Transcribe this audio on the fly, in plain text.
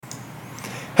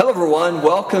Hello, everyone.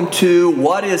 Welcome to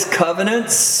What is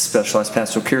Covenants, Specialized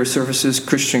Pastoral Care Services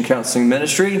Christian Counseling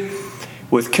Ministry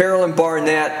with Carolyn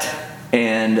Barnett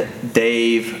and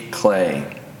Dave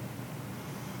Clay.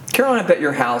 Carolyn, I bet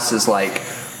your house is like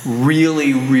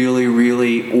really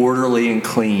orderly and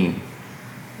clean.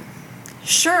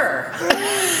 Sure.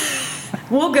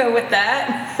 We'll go with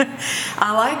that.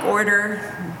 I like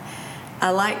order.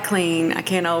 I like clean. I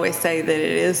can't always say that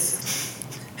it is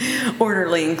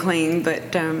orderly and clean, but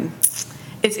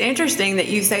it's interesting that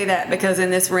you say that, because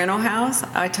in this rental house,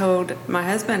 I told my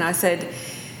husband, I said,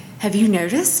 have you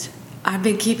noticed I've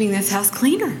been keeping this house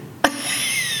cleaner?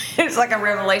 It's like a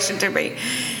revelation to me.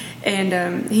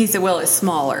 And he said, well, it's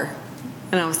smaller.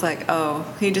 And I was like,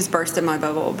 oh, he just bursted my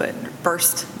bubble, but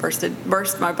burst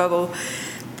my bubble.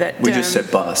 But We just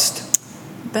said bust.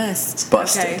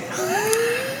 Busted. Okay.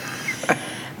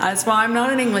 That's why I'm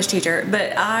not an English teacher,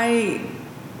 but I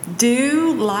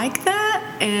do like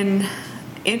that. And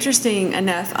interesting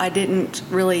enough, I didn't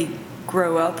really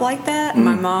grow up like that.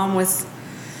 My mom was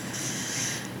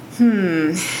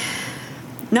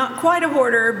not quite a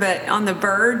hoarder, but on the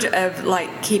verge of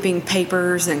like keeping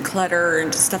papers and clutter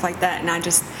and stuff like that. And I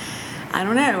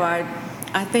don't know,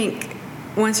 I think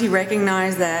once you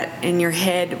recognize that in your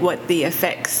head, what the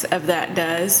effects of that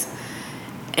does,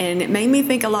 and it made me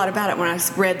think a lot about it when I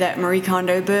read that Marie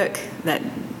Kondo book, that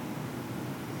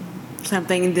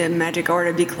something, The Magic Art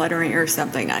of Decluttering or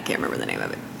something. I can't remember the name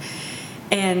of it.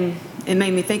 And it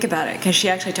made me think about it, because she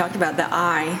actually talked about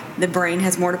the brain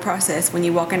has more to process when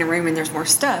you walk in a room and there's more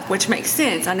stuff, which makes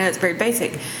sense. I know it's very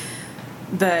basic,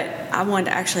 but I wanted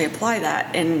to actually apply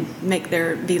that and make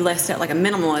there be less stuff, like a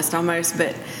minimalist almost.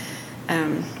 But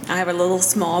I have a little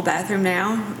small bathroom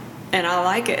now, and I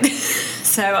like it.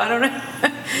 So I don't know.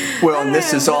 Well, and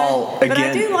this is all, again... But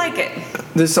I do like it.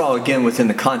 This is all, again, within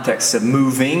the context of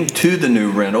moving to the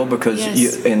new rental, because,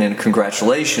 yes. And then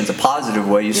congratulations, a positive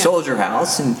way, you sold your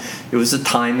house, and the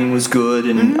timing was good,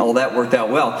 and all that worked out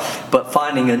well. But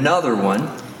finding another one,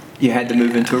 you had to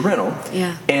move into a rental.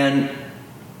 Yeah. And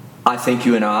I think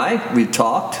you and I, we've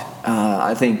talked,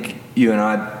 I think you and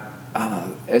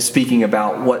I, speaking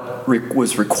about what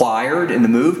was required in the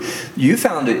move, you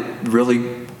found it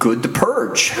really good to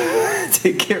purge,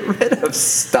 to get rid of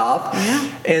stuff.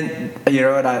 Yeah. And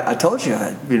and I told you,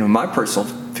 my personal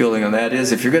feeling on that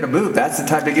is, if you're going to move, that's the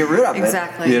time to get rid of it.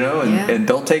 Exactly. And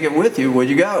don't take it with you when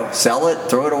you go. Sell it,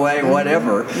 throw it away,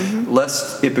 whatever,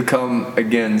 lest it become,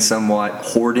 again, somewhat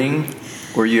hoarding,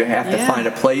 where you have to find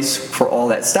a place for all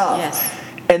that stuff. Yes.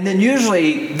 And then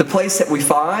usually the place that we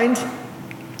find,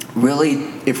 really,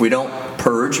 if we don't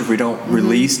purge, if we don't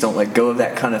release, don't let go of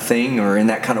that kind of thing, or in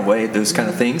that kind of way, those kind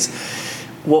of things,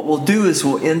 what we'll do is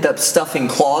we'll end up stuffing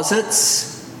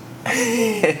closets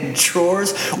and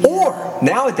drawers. Or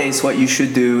nowadays, what you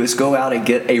should do is go out and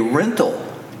get a rental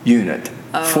unit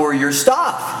for your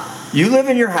stuff. You live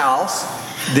in your house,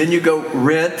 then you go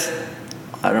rent,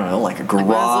 I don't know, like a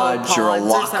garage or a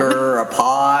locker or a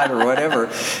pod or whatever,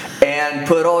 and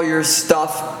put all your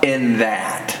stuff in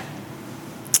that.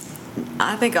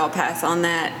 I think I'll pass on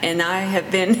that. And I have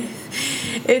been,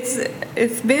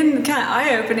 it's been kind of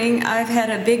eye-opening. I've had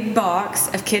a big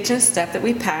box of kitchen stuff that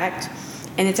we packed,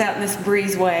 and it's out in this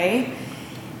breezeway.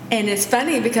 And it's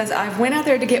funny, because I went out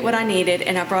there to get what I needed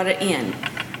and I brought it in,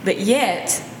 but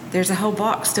yet there's a whole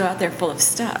box still out there full of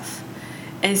stuff.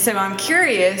 And so I'm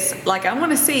curious, like, I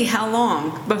want to see how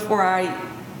long before I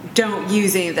don't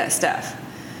use any of that stuff,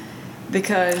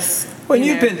 because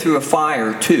you've been through a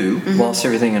fire too, lost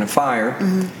everything in a fire,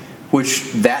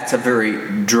 which that's a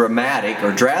very dramatic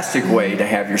or drastic way to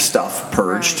have your stuff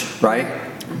purged, right?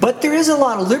 But there is a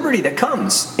lot of liberty that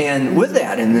comes and with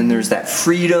that, and then there's that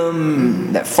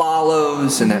freedom that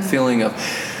follows, and that feeling of,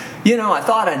 I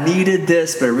thought I needed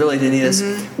this, but I really didn't need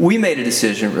this. We made a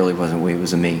decision. It really wasn't we, it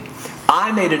was a me.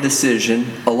 I made a decision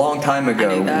a long time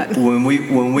ago when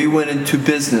we went into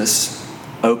business,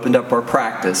 opened up our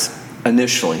practice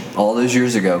initially, all those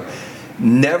years ago,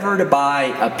 never to buy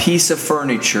a piece of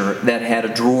furniture that had a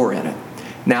drawer in it.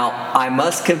 Now, I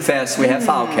must confess, we have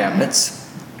file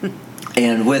cabinets,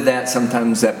 and with that,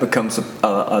 sometimes that becomes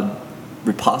a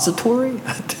repository,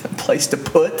 a place to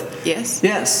put. Yes.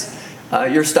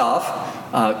 Your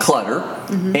stuff, clutter,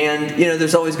 and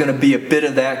there's always going to be a bit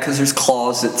of that, because there's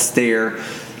closets there.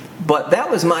 But that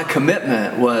was my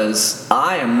commitment, was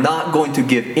I am not going to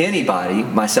give anybody,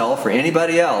 myself or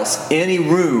anybody else, any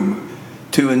room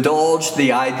to indulge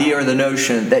the idea or the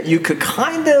notion that you could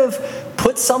kind of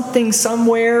put something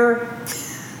somewhere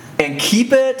and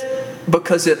keep it,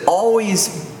 because it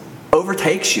always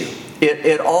overtakes you.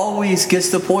 It always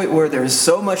gets to the point where there's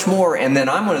so much more, and then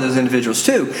I'm one of those individuals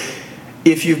too.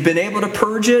 if you've been able to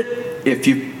purge it, if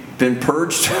you've been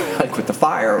purged like with the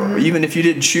fire, or even if you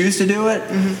didn't choose to do it,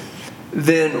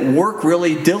 then work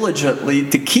really diligently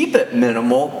to keep it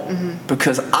minimal,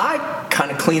 because I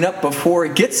kind of clean up before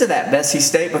it gets to that messy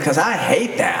state, because I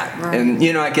hate that. Right.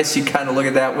 And, I guess you kind of look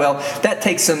at that, well, that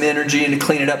takes some energy, and to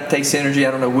clean it up takes energy.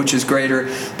 I don't know which is greater,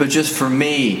 but just for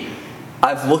me,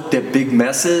 I've looked at big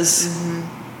messes,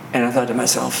 and I thought to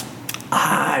myself,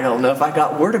 I don't know if I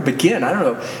got where to begin. I don't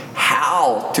know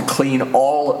how to clean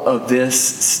all of this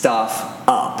stuff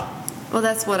up. Well,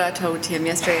 that's what I told Tim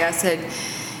yesterday. I said,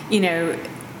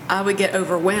 I would get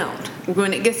overwhelmed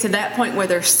when it gets to that point where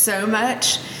there's so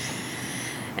much,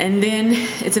 and then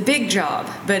it's a big job.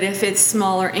 But if it's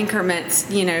smaller increments,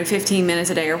 15 minutes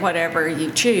a day or whatever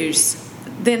you choose,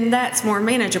 then that's more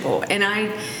manageable.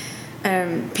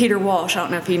 And Peter Walsh, I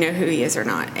don't know if you know who he is or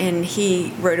not, and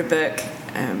he wrote a book.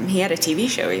 He had a TV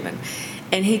show even,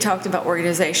 and he talked about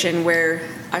organization, where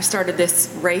I started this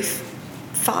RAFE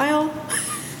file.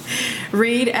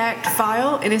 Read Act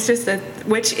file, and it's just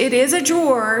which it is a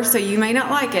drawer, so you may not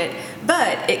like it,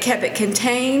 but it kept it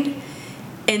contained,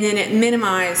 and then it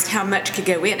minimized how much could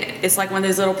go in it. It's like one of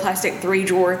those little plastic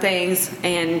 3-drawer things,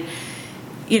 and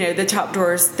the top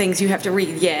drawer is things you have to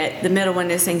read yet, the middle one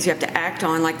is things you have to act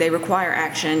on, like they require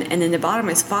action, and then the bottom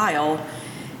is file.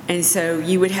 And so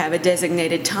you would have a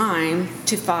designated time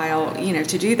to file,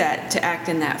 to do that, to act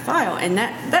in that file. And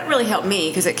that really helped me,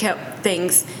 because it kept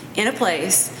things in a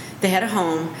place. They had a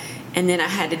home, and then I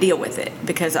had to deal with it,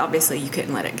 because obviously you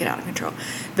couldn't let it get out of control.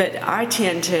 But I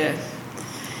tend to,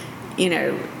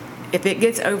 if it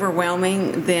gets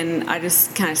overwhelming, then I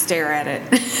just kind of stare at it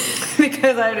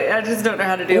because I just don't know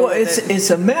how to deal with it. Well, it's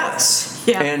a mess.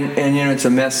 Yeah. And it's a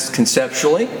mess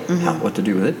conceptually, what to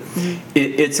do with it.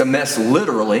 It's a mess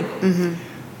literally.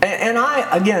 And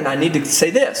I need to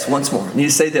say this once more. I need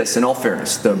to say this in all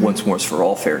fairness. The once more is for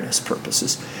all fairness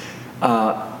purposes.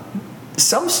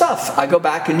 Some stuff I go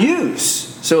back and use.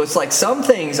 So it's like some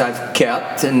things I've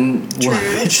kept and will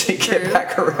eventually get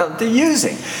back around to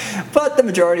using. But the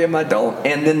majority of them I don't.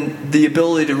 And then the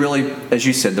ability to really, as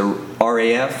you said, the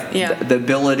RAF, the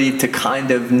ability to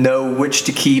kind of know which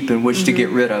to keep and which to get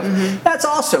rid of. That's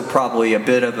also probably a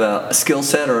bit of a skill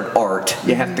set or an art.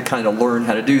 You have to kind of learn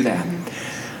how to do that.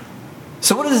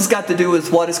 So what has this got to do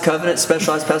with What is Covenant,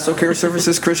 Specialized Pastoral Care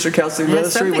Services, Christian Counseling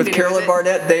Ministry with Carolyn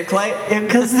Barnett and Dave Clay?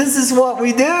 Because this is what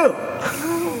we do.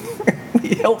 We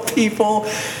help people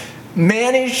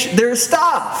manage their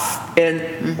stuff.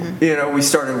 And, we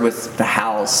started with the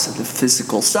house, the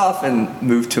physical stuff, and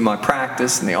moved to my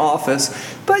practice in the office.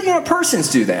 But, persons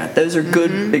do that. Those are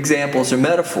good examples or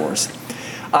metaphors.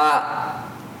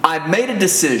 I've made a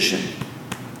decision.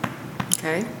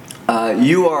 Okay.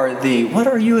 You are what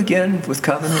are you again with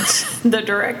covenants? The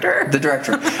director. The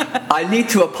director. I need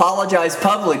to apologize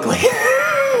publicly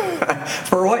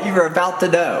for what you are about to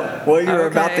know, what you are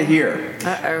about to hear.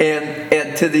 Uh-oh.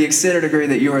 And to the extent or degree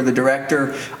that you are the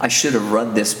director, I should have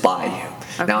run this by you.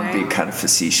 Okay. Now I'm being kind of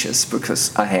facetious,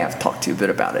 because I have talked to you a bit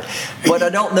about it. But I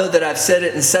don't know that I've said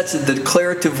it in such a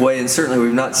declarative way, and certainly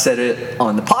we've not said it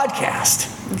on the podcast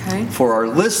for our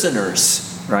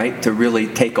listeners, right, to really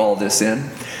take all this in.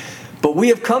 But we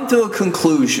have come to a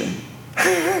conclusion,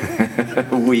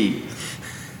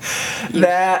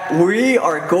 that we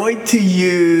are going to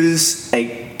use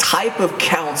a type of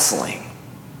counseling.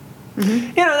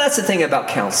 That's the thing about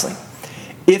counseling.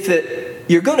 If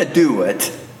you're going to do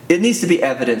it, it needs to be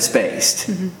evidence-based,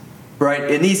 right?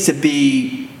 It needs to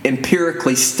be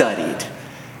empirically studied.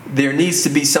 There needs to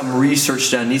be some research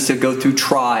done. It needs to go through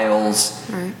trials.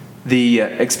 Right. The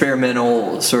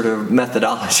experimental sort of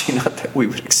methodology, not that we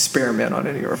would experiment on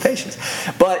any of our patients,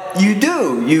 but you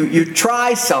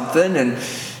try something, and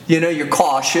you're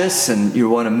cautious and you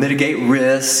want to mitigate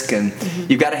risk, and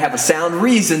you've got to have a sound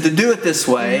reason to do it this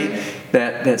way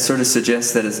that sort of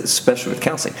suggests that, especially with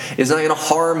counseling, it's not going to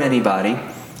harm anybody,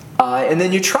 and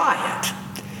then you try it,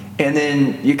 and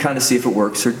then you kind of see if it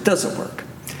works or doesn't work.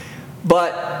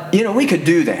 But, we could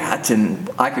do that, and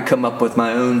I could come up with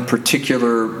my own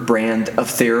particular brand of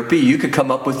therapy. You could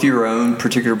come up with your own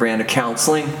particular brand of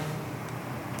counseling,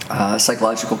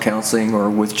 psychological counseling, or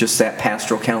with just that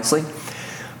pastoral counseling.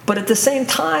 But at the same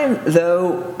time,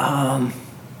 though,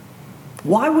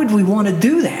 why would we want to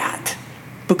do that?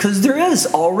 Because there is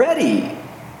already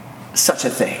such a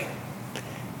thing.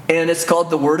 And it's called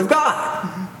the Word of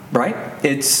God, right?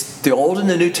 It's the Old and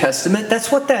the New Testament.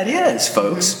 That's what that is,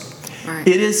 folks. Right.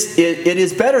 It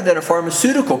is better than a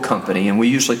pharmaceutical company, and we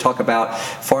usually talk about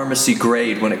pharmacy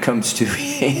grade when it comes to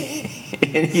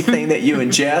anything that you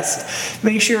ingest.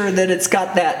 Make sure that it's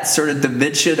got that sort of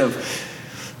dimension of,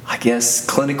 I guess,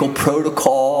 clinical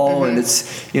protocol alcohol, and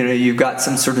it's, you've got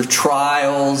some sort of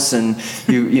trials, and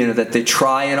that they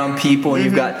try it on people, and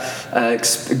you've got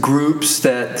groups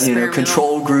that,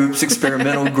 control groups,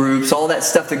 experimental groups, all that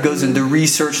stuff that goes into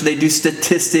research. They do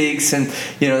statistics, and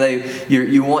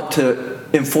you want to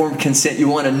informed consent. You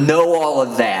want to know all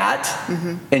of that,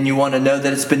 and you want to know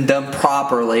that it's been done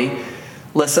properly.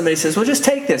 Unless somebody says, well, just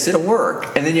take this, it'll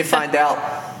work. And then you find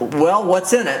out, well,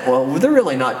 what's in it? Well, they're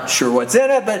really not sure what's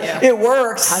in it, but it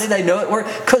works. How did they know it worked?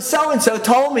 Because so-and-so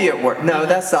told me it worked. No,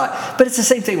 that's not. But it's the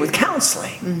same thing with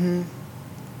counseling.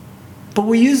 But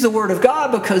we use the Word of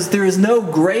God because there is no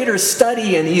greater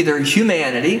study in either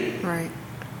humanity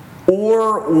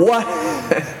or what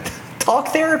talk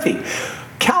therapy,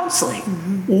 counseling,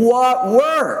 what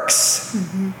works.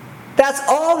 That's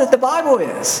all that the Bible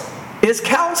is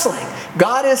counseling.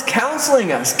 God is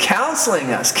counseling us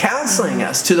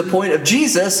to the point of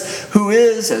Jesus, who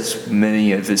is, as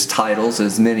many of his titles,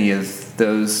 as many of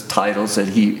those titles that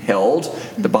he held,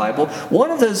 the Bible,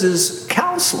 one of those is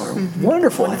counselor.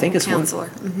 Wonderful. I think it's counselor.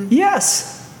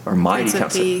 Yes. Or mighty Prince of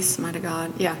counselor. Peace, mighty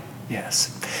God. Yeah. Yes.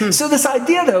 So this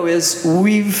idea, though, is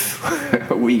we've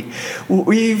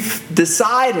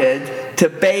decided to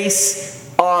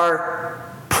base our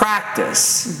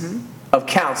practice of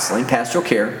counseling, pastoral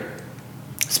care,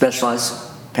 specialized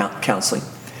counseling,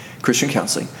 Christian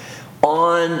counseling,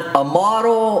 on a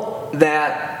model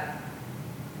that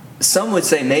some would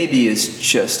say maybe is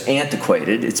just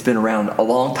antiquated. It's been around a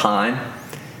long time.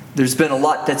 There's been a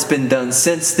lot that's been done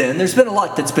since then.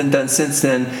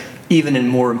 Even in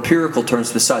more empirical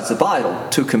terms besides the Bible,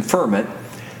 to confirm it.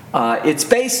 It's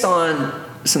based on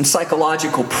some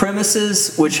psychological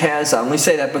premises, which has, I only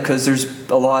say that because there's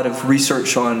a lot of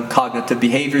research on cognitive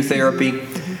behavior therapy.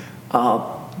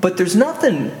 But there's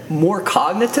nothing more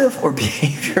cognitive or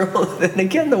behavioral than,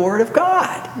 again, the Word of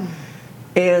God.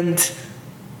 And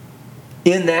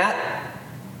in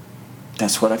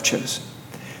that's what I've chosen.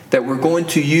 That we're going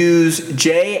to use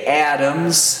Jay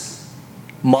Adams'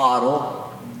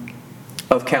 model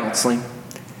of counseling,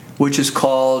 which is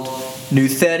called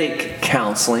nouthetic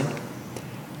counseling.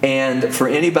 And for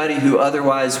anybody who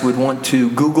otherwise would want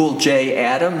to Google Jay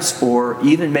Adams, or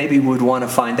even maybe would want to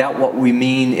find out what we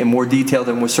mean in more detail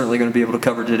than we're certainly going to be able to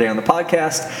cover today on the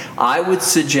podcast, I would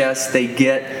suggest they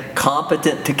get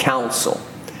Competent to Counsel,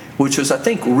 which was, I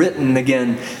think, written,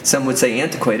 again, some would say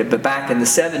antiquated, but back in the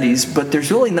 70s. But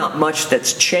there's really not much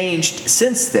that's changed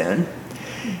since then.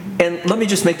 And let me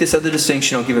just make this other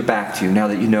distinction. I'll give it back to you now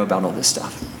that you know about all this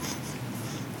stuff.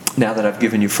 Now that I've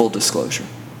given you full disclosure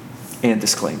and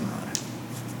disclaimer on it.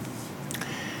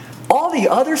 All the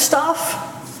other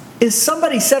stuff is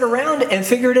somebody sat around and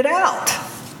figured it out.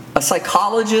 A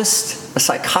psychologist, a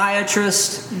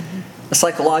psychiatrist, a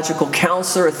psychological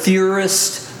counselor, a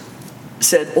theorist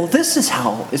said, well, this is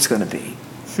how it's going to be.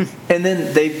 And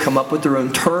then they've come up with their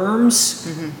own terms,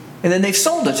 and then they've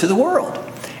sold it to the world.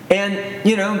 And,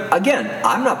 again,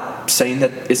 I'm not saying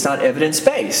that it's not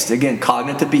evidence-based. Again,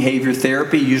 cognitive behavior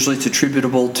therapy, usually it's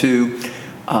attributable to,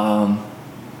 I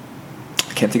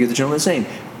can't think of the gentleman's name,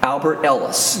 Albert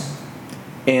Ellis.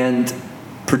 And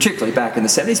particularly back in the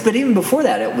 70s, but even before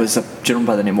that, it was a gentleman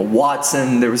by the name of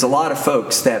Watson. There was a lot of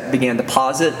folks that began to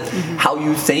posit how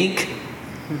you think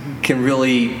can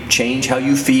really change how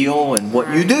you feel and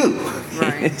what you do.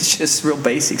 Right. It's just real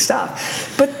basic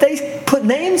stuff. But they put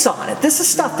names on it. This is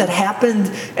stuff that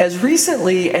happened as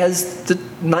recently as the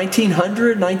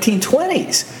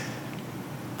 1920s.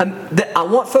 I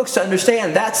want folks to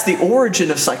understand that's the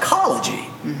origin of psychology.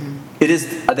 It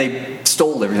is. They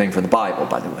stole everything from the Bible,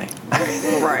 by the way.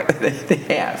 Right. They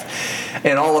have.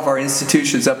 And all of our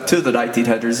institutions up to the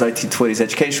 1900s, 1920s,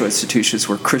 educational institutions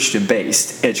were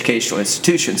Christian-based educational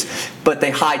institutions, but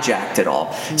they hijacked it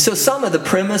all. So some of the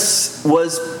premise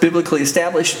was biblically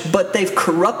established, but they've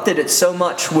corrupted it so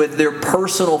much with their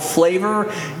personal flavor,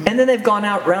 and then they've gone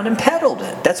out around and peddled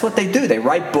it. That's what they do. They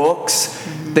write books.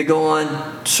 They go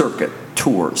on circuit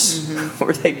tours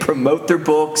where they promote their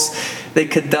books. They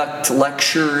conduct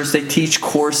lectures. They teach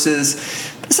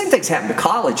courses. The same things happen to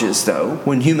colleges, though.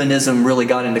 When humanism really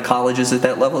got into colleges at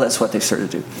that level, that's what they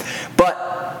started to do. But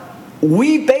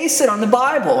we base it on the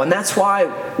Bible, and that's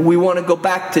why we want to go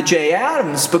back to Jay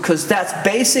Adams, because that's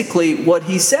basically what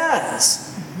he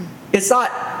says. It's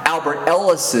not Albert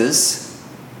Ellis's.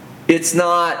 It's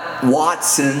not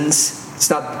Watson's. It's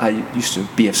not, I used to,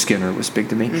 B.F. Skinner was big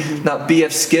to me. Not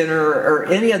B.F. Skinner or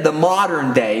any of the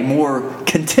modern day, more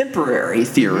contemporary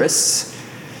theorists.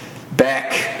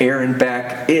 Beck, Aaron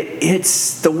Beck.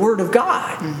 It's the Word of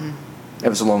God. That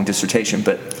was a long dissertation,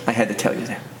 but I had to tell you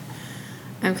that.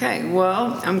 Okay,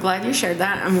 well, I'm glad you shared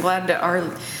that. I'm glad that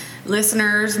our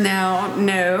listeners now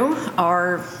know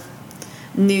our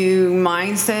new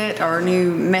mindset, our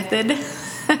new method.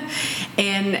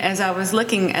 And as I was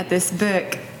looking at this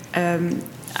book,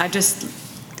 I just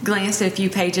glanced at a few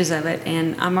pages of it,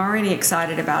 and I'm already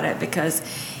excited about it because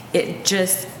it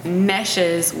just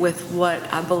meshes with what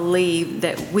I believe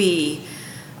that we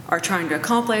are trying to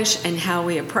accomplish and how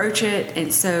we approach it.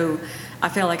 And so I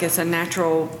feel like it's a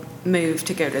natural move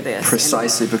to go to this.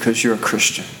 Precisely because you're a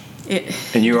Christian.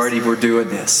 And you already were doing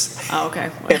this. Oh,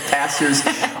 okay. And pastors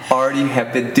already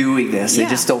have been doing this. They Yeah.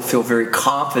 just don't feel very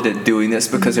confident doing this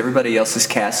because everybody else has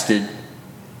casted,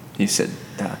 you said,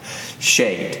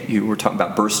 shade. You were talking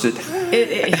about bursted.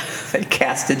 They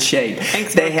casted shade.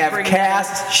 Thanks They for have bringing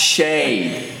cast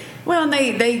shade. Well, and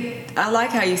I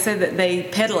like how you said that they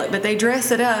peddle it, but they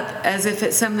dress it up as if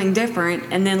it's something different.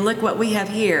 And then look what we have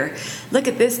here. Look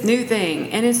at this new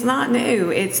thing. And it's not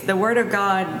new. It's the Word of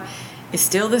God is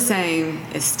still the same.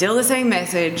 It's still the same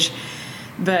message,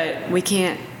 but we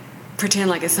can't pretend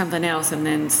like it's something else and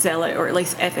then sell it, or at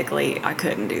least ethically, I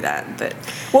couldn't do that. But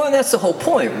Well, and that's the whole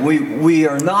point. We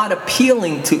are not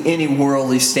appealing to any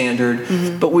worldly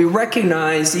standard, but we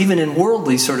recognize, even in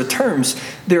worldly sort of terms,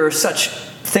 there are such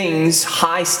things,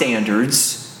 high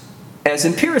standards, as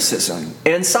empiricism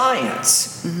and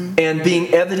science and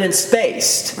being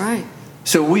evidence-based. right.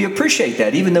 So we appreciate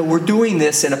that, even though we're doing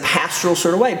this in a pastoral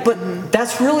sort of way. But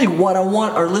that's really what I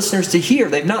want our listeners to hear.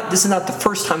 This is not the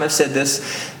first time I've said this.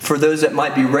 For those that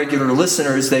might be regular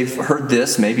listeners, they've heard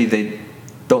this. Maybe they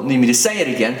don't need me to say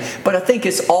it again. But I think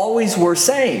it's always worth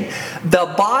saying.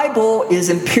 The Bible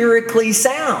is empirically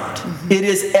sound. It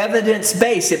is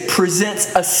evidence-based. It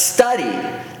presents a study.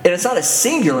 And it's not a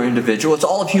singular individual. It's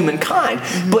all of humankind.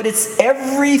 But it's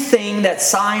everything that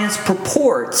science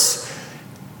purports.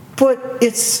 But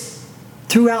it's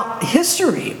throughout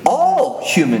history, all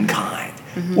humankind.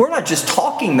 We're not just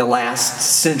talking the last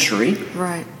century,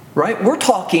 Right. right? We're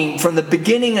talking from the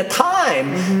beginning of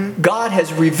time. God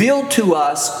has revealed to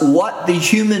us what the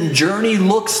human journey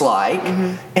looks like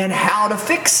and how to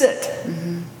fix it.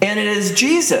 And it is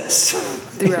Jesus.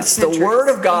 It's the Word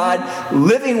of God,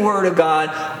 living Word of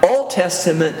God, Old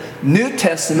Testament, New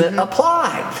Testament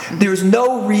applied. There's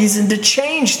no reason to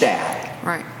change that.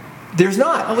 Right. There's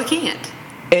not. Oh, we can't.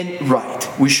 And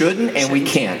right, we shouldn't and we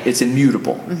can't. It's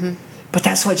immutable. But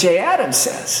that's what Jay Adams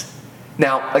says.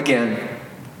 Now, again,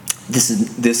 this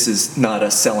is not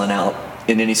us selling out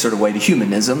in any sort of way to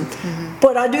humanism,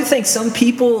 but I do think some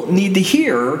people need to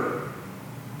hear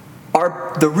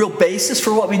the real basis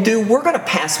for what we do. We're going to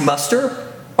pass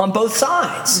muster on both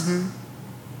sides.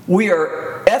 We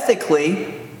are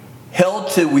ethically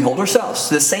we hold ourselves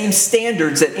to the same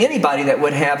standards that anybody that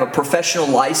would have a professional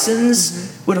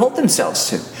license would hold themselves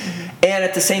to. And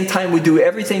at the same time, we do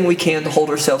everything we can to hold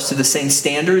ourselves to the same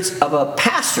standards of a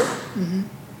pastor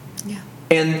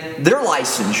and their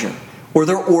licensure or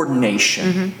their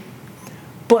ordination.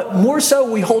 But more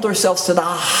so, we hold ourselves to the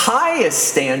highest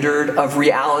standard of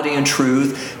reality and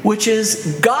truth, which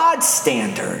is God's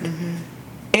standard.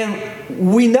 And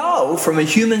we know from a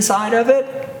human side of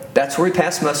it, that's where we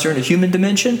pass muster in a human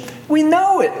dimension. We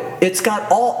know it. It's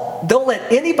got all. Don't let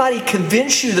anybody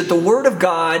convince you that the Word of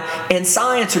God and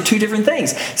science are two different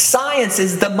things. Science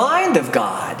is the mind of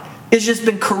God. It's just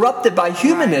been corrupted by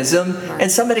humanism,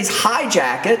 and somebody's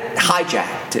hijacked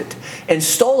it, and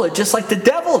stole it just like the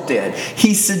devil did.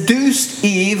 He seduced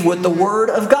Eve with the Word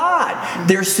of God.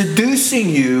 They're seducing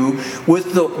you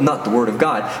with not the Word of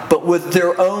God, but with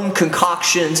their own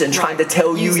concoctions and trying to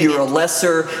tell you you're a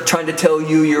lesser, trying to tell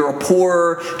you you're a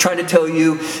poorer, trying to tell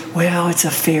you, well, it's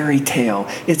a fairy tale.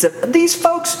 These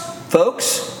folks,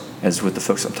 as with the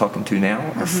folks I'm talking to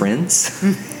now, are friends.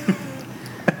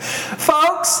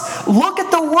 Folks, look at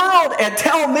the world and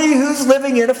tell me who's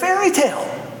living in a fairy tale.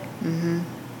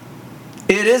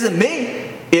 It isn't me.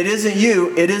 It isn't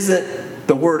you. It isn't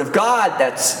the Word of God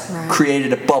that's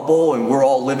created a bubble and we're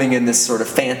all living in this sort of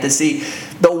fantasy.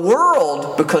 The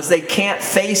world, because they can't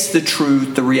face the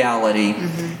truth, the reality,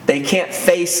 they can't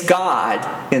face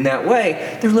God in that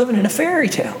way, they're living in a fairy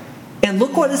tale. And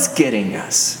look what it's getting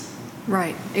us.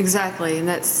 Right, exactly. And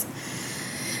that's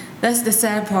the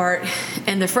sad part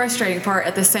and the frustrating part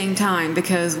at the same time,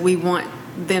 because we want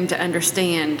them to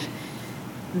understand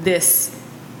this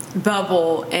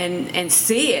bubble and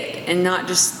see it, and not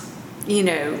just, we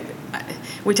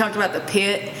talked about the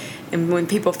pit, and when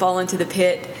people fall into the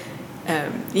pit,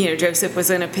 Joseph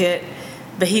was in a pit,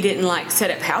 but he didn't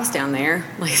set up house down there.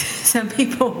 Like some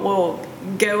people will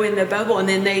go in the bubble and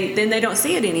then they don't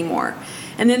see it anymore,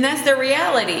 and then that's their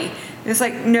reality. It's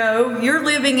like, no, you're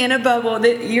living in a bubble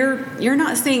that you're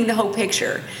not seeing the whole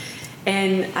picture.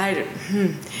 And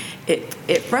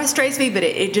it frustrates me, but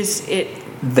it just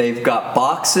They've got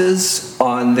boxes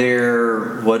on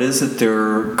their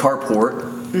their carport.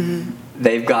 Mm-hmm.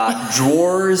 They've got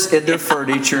drawers in their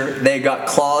furniture. They've got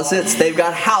closets. They've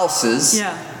got houses.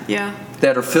 Yeah.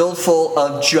 That are filled full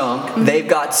of junk. Mm-hmm. They've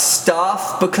got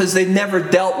stuff because they've never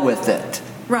dealt with it.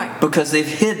 Right. Because they've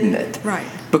hidden it. Right.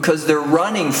 Because they're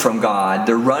running from God.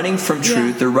 They're running from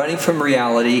truth. They're running from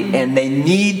reality. Mm-hmm. And they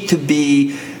need to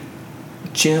be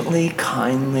gently,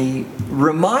 kindly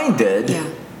reminded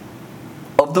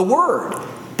of the Word.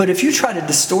 But if you try to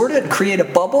distort it and create a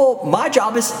bubble, my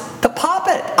job is to pop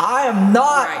it. I am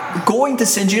not going to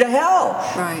send you to hell.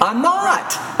 Right. I'm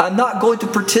not. I'm not going to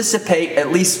participate,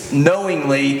 at least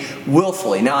knowingly,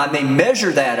 willfully. Now, I may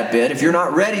measure that a bit if you're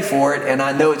not ready for it, and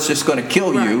I know it's just going to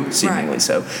kill you, seemingly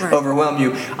so, overwhelm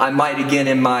you. I might, again,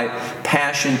 in my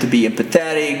passion to be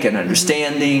empathetic and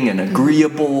understanding and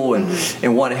agreeable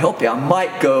and want to help you, I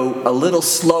might go a little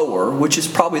slower, which is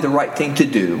probably the right thing to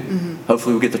do.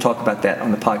 Hopefully we'll get to talk about that on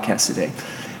the podcast today.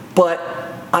 But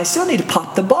I still need to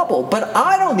pop the bubble. But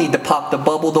I don't need to pop the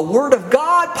bubble. The Word of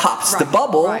God pops the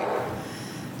bubble. Right.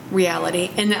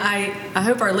 Reality. And I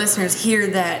hope our listeners hear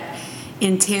that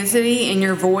intensity in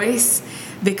your voice,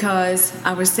 because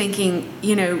I was thinking,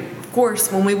 of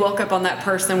course, when we walk up on that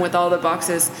person with all the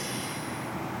boxes,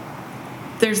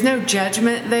 there's no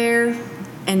judgment there.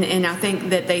 And I think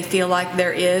that they feel like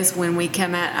there is when we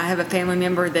come at. I have a family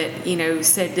member that,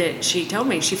 said that she told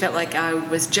me she felt like I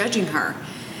was judging her.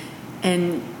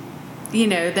 And,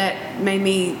 that made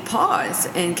me pause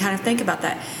and kind of think about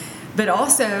that. But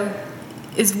also,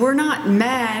 is we're not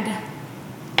mad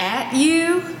at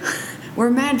you. We're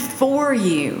mad for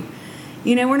you.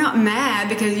 We're not mad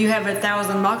because you have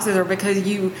 1,000 boxes or because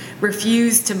you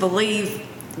refuse to believe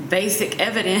basic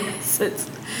evidence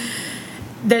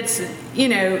that's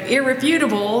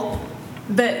irrefutable,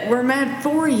 but we're mad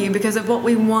for you because of what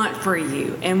we want for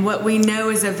you and what we know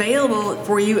is available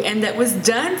for you and that was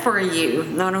done for you.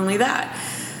 Not only that,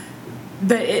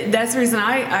 but that's the reason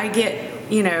I get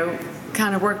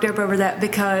kind of worked up over that,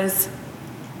 because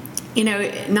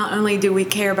not only do we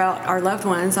care about our loved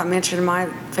ones, I mentioned my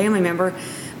family member,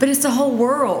 but it's the whole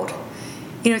world.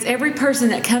 It's every person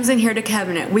that comes in here to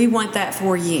covenant. We want that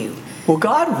for you. Well,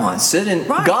 God wants it, and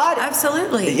God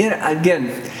absolutely.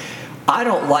 Again, I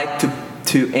don't like to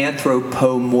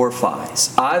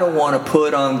anthropomorphize. I don't want to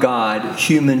put on God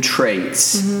human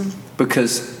traits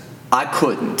because I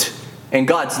couldn't. And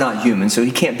God's not human, so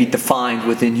He can't be defined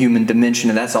within human dimension,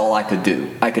 and that's all I could do.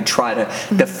 I could try to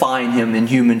define Him in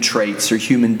human traits or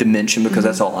human dimension because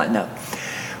that's all I know.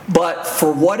 But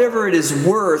for whatever it is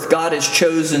worth, God has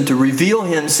chosen to reveal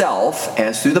Himself,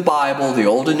 as through the Bible, the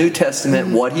Old and New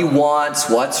Testament, what He wants,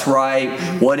 what's right,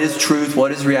 what is truth,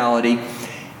 what is reality,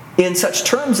 in such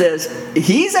terms as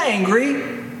He's angry,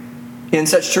 in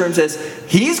such terms as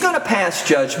He's going to pass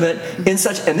judgment, and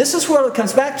this is where it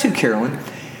comes back to, Carolyn,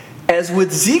 as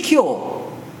with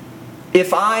Ezekiel.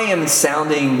 If I am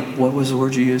sounding, what was the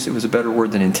word you used? It was a better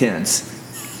word than intense.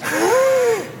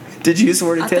 Did you use the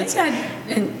word intense?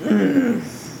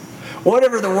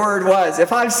 Whatever the word was.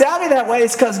 If I'm sounding that way,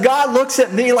 it's because God looks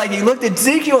at me like He looked at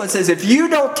Ezekiel and says, if you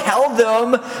don't tell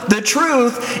them the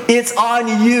truth, it's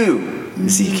on you,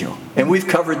 Ezekiel. And we've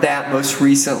covered that most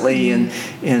recently in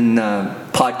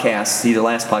podcasts, either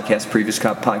last podcast, previous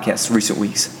podcasts, recent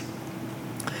weeks.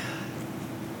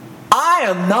 I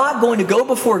am not going to go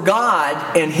before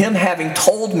God and Him having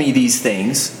told me these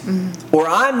things, or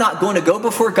I'm not going to go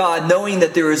before God knowing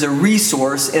that there is a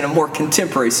resource in a more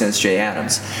contemporary sense, Jay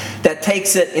Adams, that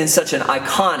takes it in such an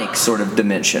iconic sort of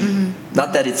dimension.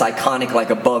 Not that it's iconic like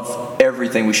above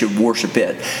everything, we should worship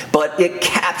it, but it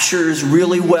captures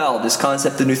really well this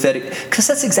concept of nouthetic, because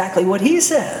that's exactly what he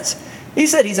says. He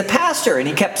said he's a pastor, and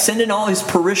he kept sending all his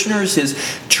parishioners, his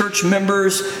church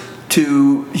members,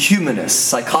 to humanists,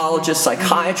 psychologists,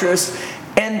 psychiatrists,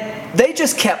 and they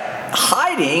just kept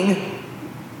hiding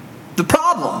the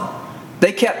problem.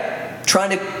 They kept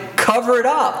trying to cover it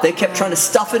up. They kept trying to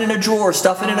stuff it in a drawer,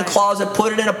 stuff it in a closet,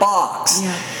 put it in a box.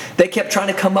 They kept trying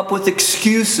to come up with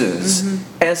excuses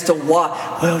as to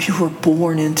why. Well, you were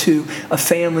born into a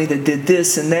family that did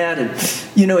this and that, and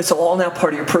it's all now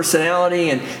part of your personality,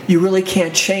 and you really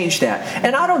can't change that.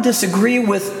 And I don't disagree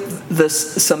with the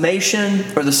summation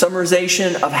or the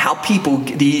summarization of how people,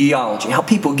 the etiology, how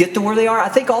people get to where they are. I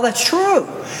think all that's true.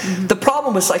 The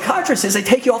problem with psychiatrists is they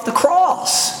take you off the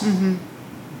cross.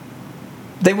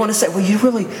 They want to say, well, you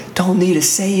really don't need a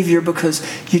savior because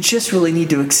you just really need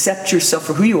to accept yourself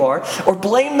for who you are, or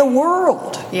blame the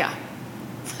world. Yeah.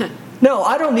 No,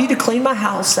 I don't need to clean my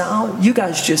house out. You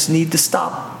guys just need to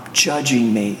stop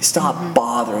judging me. Stop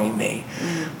bothering me.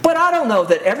 But I don't know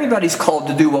that everybody's called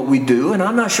to do what we do, and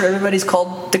I'm not sure everybody's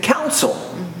called to counsel.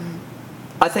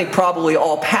 I think probably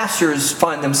all pastors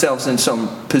find themselves in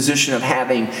some position of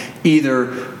having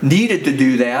either needed to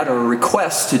do that or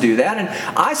requests to do that. And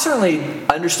I certainly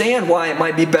understand why it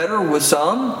might be better with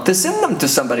some to send them to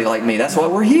somebody like me. That's why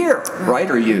we're here,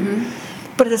 right? Or you.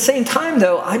 But at the same time,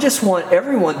 though, I just want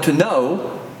everyone to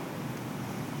know,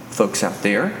 folks out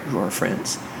there who are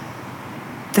friends,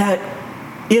 that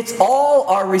it's all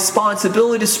our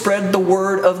responsibility to spread the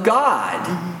Word of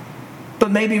God. But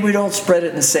maybe we don't spread it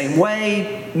in the same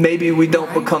way. Maybe we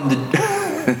don't become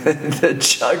the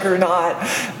juggernaut.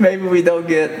 Maybe we don't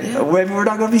maybe we're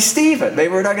not going to be Stephen.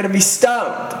 Maybe we're not going to be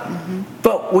stoned.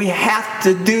 But we have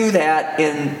to do that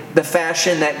in the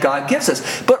fashion that God gives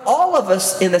us. But all of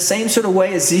us, in the same sort of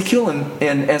way, Ezekiel,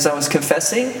 and as I was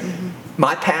confessing,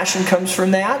 my passion comes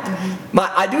from that.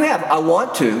 I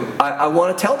want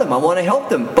to tell them, I want to help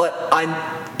them. But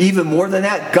even more than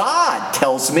that, God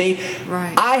tells me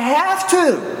I have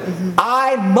to.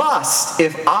 I must.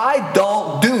 If I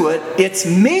don't do it, it's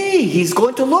me He's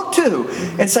going to look to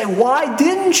and say, why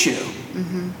didn't you?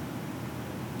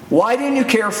 Why didn't you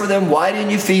care for them? Why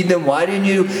didn't you feed them? Why didn't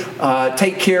you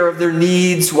take care of their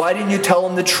needs? Why didn't you tell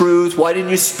them the truth? Why didn't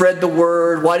you spread the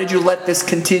word? Why did you let this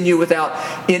continue without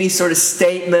any sort of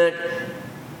statement?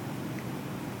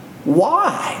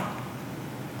 Why?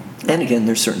 And again,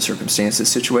 there's certain circumstances,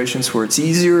 situations where it's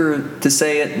easier to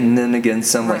say it, and then again,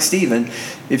 some like Stephen,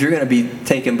 if you're going to be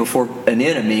taken before an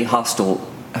enemy, hostile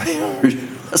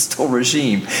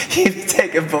regime, you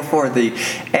take it before the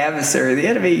adversary, the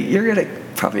enemy, you're going to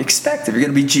probably expect, if you're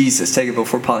going to be Jesus, take it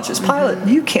before Pontius Pilate,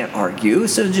 you can't argue,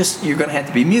 so you're going to have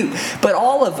to be mute. But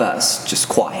all of us, just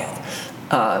quiet,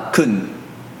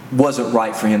 wasn't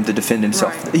right for him to defend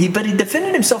himself. But he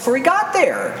defended himself where he got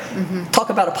there. Talk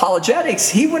about apologetics.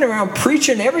 He went around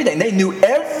preaching everything. They knew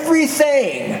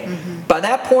everything. By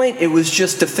that point, it was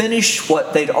just to finish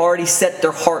what they'd already set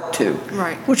their heart to,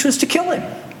 which was to kill him.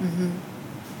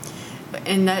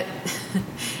 And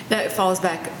that falls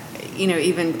back,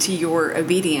 even to your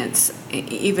obedience,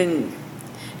 even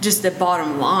just the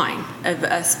bottom line of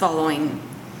us following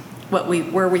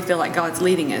where we feel like God's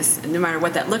leading us, no matter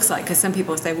what that looks like. Because some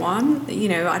people say, well,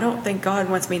 I don't think God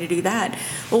wants me to do that.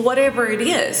 Well, whatever it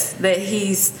is that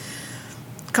He's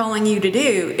calling you to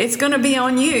do, it's going to be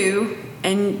on you,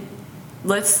 and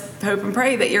let's hope and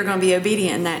pray that you're going to be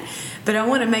obedient in that. But I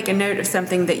want to make a note of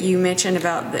something that you mentioned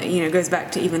about goes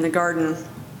back to even the garden,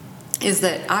 is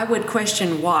that I would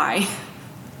question why.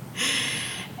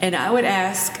 And I would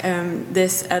ask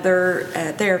this other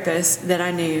therapist that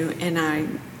I knew, and I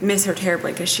miss her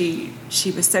terribly because she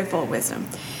was so full of wisdom.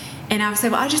 And I would say,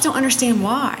 well, I just don't understand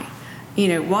why.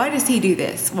 Why does he do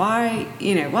this? Why?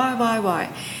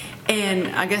 Why?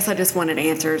 And I guess I just wanted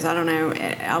answers. I don't know.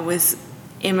 I was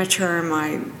immature in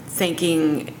my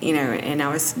thinking, and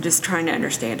I was just trying to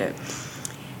understand it.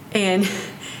 And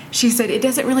she said, it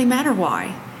doesn't really matter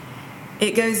why.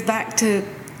 It goes back to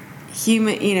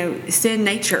human, sin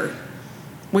nature.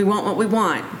 We want what we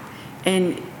want.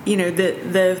 And,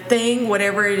 the thing,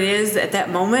 whatever it is at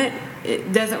that moment,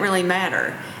 it doesn't really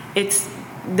matter. It's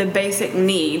the basic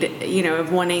need,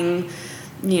 of wanting,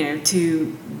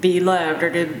 to be loved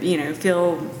or to,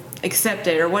 feel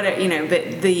accepted or whatever,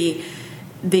 but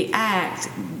the act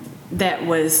that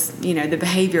was, the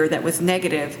behavior that was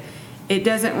negative, it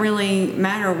doesn't really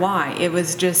matter why. It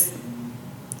was just,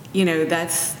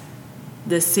 that's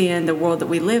the sin, the world that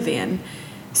we live in.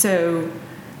 So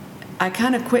I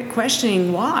kind of quit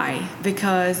questioning why,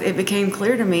 because it became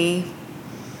clear to me,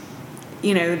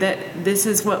 that this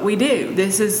is what we do.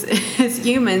 This is, as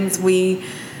humans, we,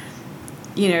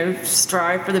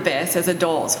 strive for the best. As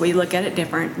adults, we look at it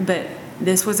different, but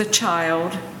this was a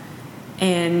child,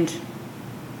 and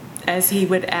as he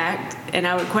would act, and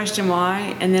I would question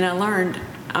why, and then I learned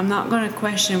I'm not going to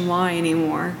question why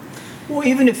anymore. Well,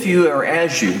 even if you are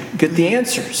as you, get the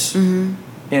answers.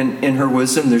 In her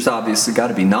wisdom, there's obviously got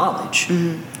to be knowledge.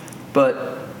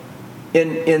 But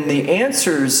in the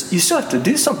answers, you still have to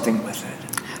do something with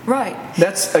it. Right.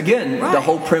 That's, again, the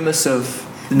whole premise of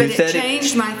the But nouthetic. it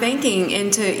changed my thinking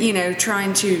into,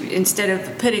 trying to, instead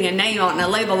of putting a name on it and a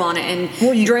label on it and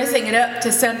dressing it up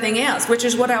to something else, which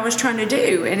is what I was trying to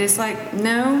do. And it's like,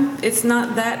 no, it's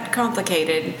not that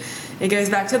complicated. It goes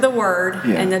back to the word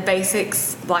and the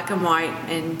basics, black and white.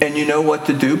 And you know what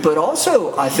to do. But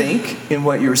also, I think, in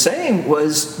what you were saying,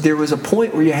 was there was a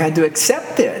point where you had to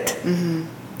accept it.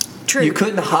 True. You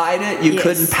couldn't hide it. You Yes.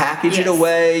 couldn't package it Yes.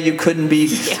 away. You couldn't be.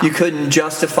 Yeah. You couldn't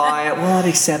justify it. Well, I've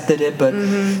accepted it, but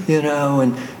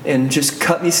and just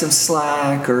cut me some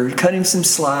slack or cut him some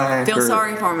slack. Feel or,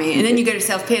 sorry for me, and then you go to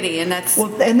self-pity, and that's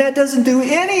Well, and that doesn't do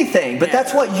anything. But No.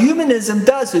 that's what humanism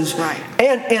does. Is Right.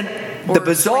 And Or the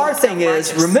bizarre plain thing is,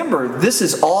 self-righteous. remember, this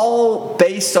is all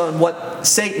based on what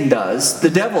Satan does, the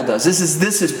devil does.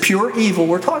 This is pure evil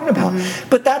we're talking about.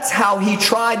 But that's how he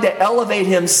tried to elevate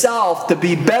himself to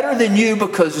be better than you,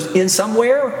 because in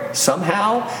somewhere,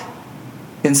 somehow,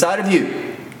 inside of you,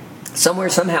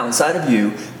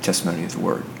 testimony of the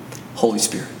word, Holy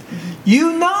Spirit.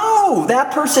 You know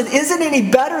that person isn't any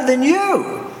better than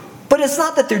you. But it's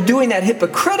not that they're doing that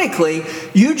hypocritically.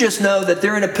 You just know that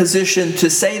they're in a position to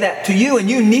say that to you, and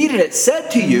you needed it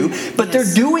said to you, but they're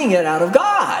doing it out of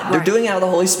God. They're Right. doing it out of the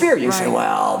Holy Spirit. You say, Right.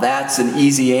 well, that's an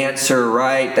easy answer,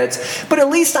 right? But at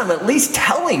least I'm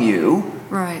telling you.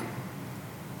 right.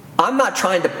 I'm not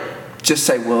trying to just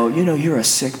say, well, you're a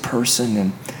sick person,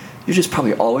 and you're just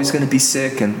probably always going to be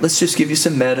sick, and let's just give you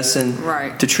some medicine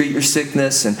Right. to treat your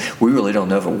sickness. And we really don't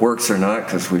know if it works or not,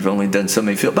 because we've only done so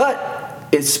many but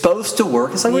it's supposed to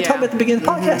work. It's like we were Yeah. talking about at the beginning of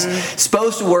the podcast. It's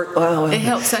supposed to work. Well, It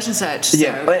helps such and such. So.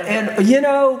 yeah, and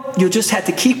you'll just have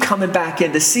to keep coming back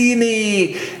in to see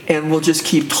me, and we'll just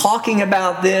keep talking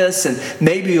about this, and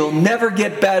maybe you'll never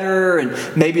get better, and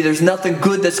maybe there's nothing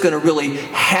good that's going to really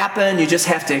happen. You just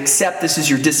have to accept this is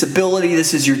your disability,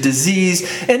 this is your disease.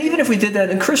 And even if we did that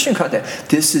in Christian context,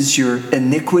 this is your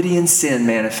iniquity and sin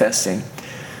manifesting.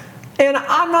 And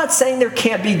I'm not saying there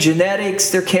can't be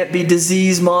genetics, there can't be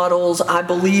disease models. I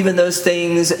believe in those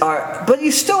things, but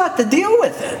you still have to deal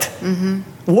with it.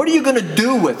 What are you going to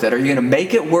do with it? Are you going to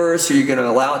make it worse? Are you going to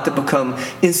allow it to become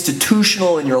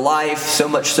institutional in your life, so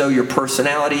much so your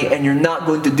personality, and you're not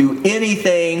going to do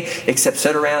anything except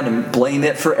sit around and blame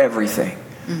it for everything?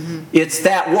 It's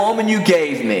that woman you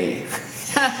gave me.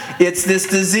 It's this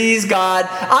disease, God.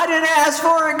 I didn't ask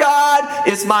for it, God.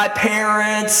 It's my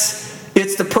parents.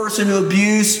 It's the person who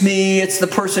abused me. It's the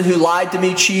person who lied to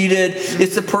me, cheated.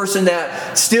 It's the person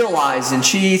that still lies and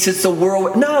cheats. It's the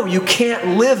world. No, you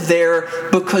can't live there,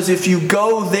 because if you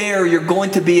go there, you're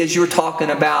going to be, as you were talking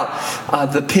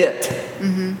about, the pit.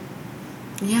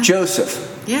 Yeah. Joseph.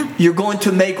 Yeah. You're going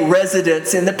to make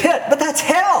residence in the pit. But that's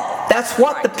hell. That's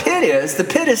what the pit is. The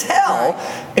pit is hell.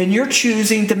 And you're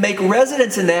choosing to make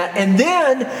residence in that. And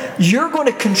then you're going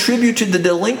to contribute to the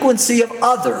delinquency of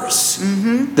others.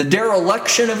 The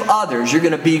dereliction of others. You're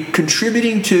going to be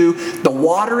contributing to the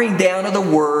watering down of the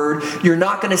word. You're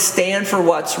not going to stand for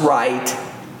what's right.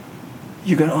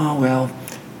 You're going, oh, well,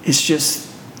 it's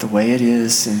just the way it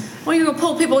is. And Well, you're going to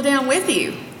pull people down with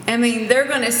you. I mean, they're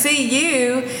going to see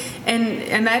you and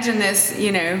imagine this,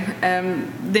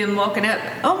 them walking up.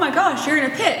 Oh my gosh, you're in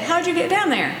a pit. How'd you get down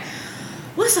there?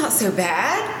 Well, it's not so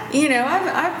bad.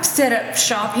 I've set up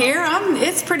shop here.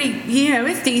 It's pretty,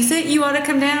 it's decent. You ought to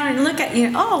come down and look at,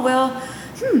 oh, well,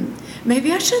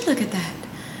 maybe I should look at that.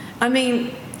 I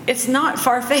mean, it's not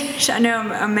far-fetched. I know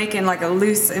I'm making like a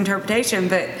loose interpretation,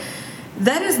 but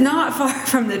that is not far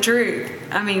from the truth.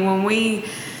 I mean, when we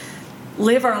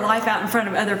live our life out in front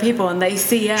of other people and they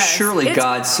see us. surely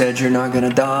God said you're not going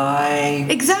to die.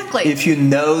 Exactly. If you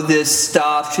know this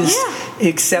stuff, just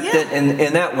accept Yeah. it. And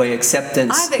in that way,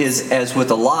 acceptance is as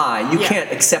with a lie. You can't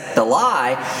accept the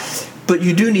lie, but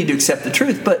you do need to accept the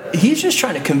truth. But he's just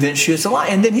trying to convince you it's a lie.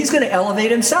 And then he's going to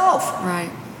elevate himself.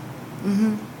 Right.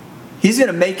 He's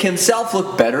going to make himself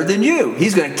look better than you.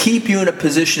 He's going to keep you in a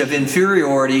position of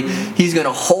inferiority. He's going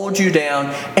to hold you down.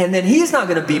 And then he's not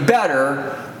going to be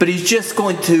better, but he's just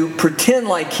going to pretend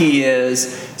like he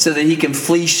is so that he can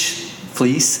fleece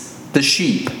the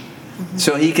sheep.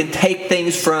 So he can take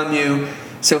things from you,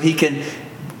 so he can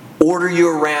order you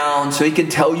around, so he can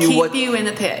tell you Keep you in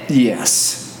the pit.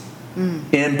 Yes.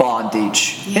 In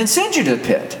bondage. And send you to the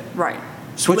pit. Right.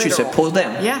 That's what you said. Literal. Pull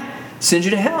down. Yeah. Send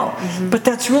you to hell. But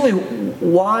that's really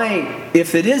why,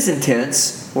 if it is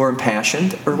intense or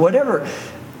impassioned or whatever,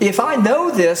 if I know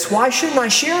this, why shouldn't I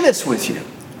share this with you?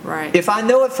 Right. If I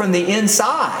know it from the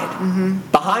inside,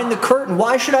 behind the curtain,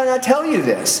 why should I not tell you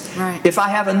this? Right. If I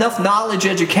have enough knowledge,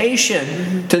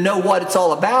 education to know what it's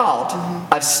all about,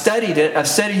 I've studied it, I've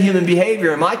studied human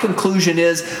behavior, and my conclusion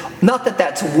is not that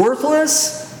that's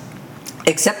worthless,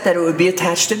 except that it would be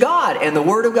attached to God and the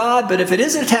Word of God. But if it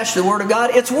isn't attached to the Word of God,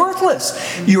 it's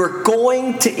worthless. You're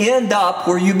going to end up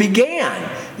where you began.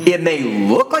 It may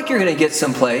look like you're going to get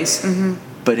someplace,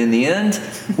 but in the end,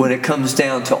 when it comes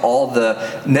down to all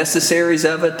the necessaries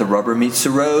of it, the rubber meets the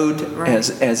road,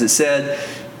 as it said,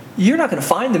 you're not going to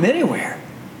find them anywhere.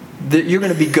 You're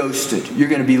going to be ghosted. You're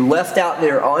going to be left out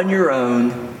there on your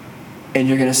own, and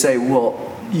you're going to say,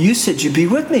 well, you said you'd be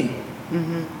with me.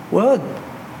 Well,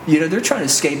 they're trying to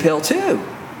escape hell too.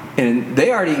 And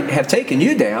they already have taken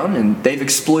you down, and they've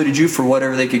exploited you for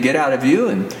whatever they could get out of you.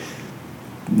 And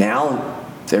now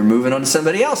they're moving on to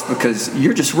somebody else because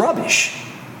you're just rubbish.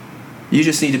 You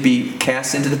just need to be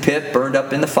cast into the pit, burned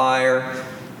up in the fire,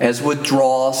 as with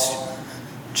dross.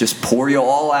 Just pour you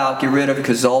all out, get rid of it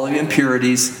because all the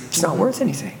impurities. It's not worth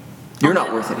anything. You're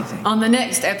not worth anything. On the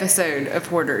next episode of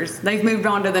Hoarders, they've moved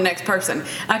on to the next person.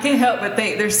 I can't help but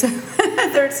think there's so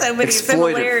many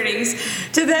similarities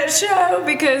to that show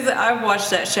because I've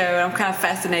watched that show and I'm kind of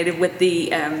fascinated with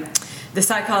the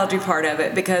psychology part of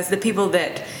it because the people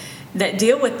that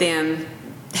deal with them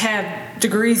have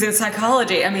degrees in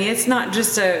psychology. I mean, it's not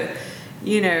just a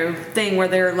thing where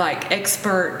they're like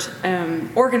expert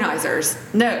organizers.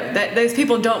 No, those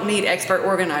people don't need expert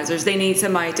organizers. They need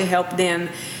somebody to help them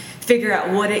figure out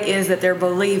what it is that they're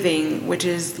believing, which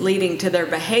is leading to their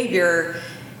behavior,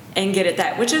 and get at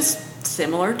that, which is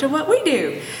similar to what we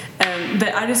do.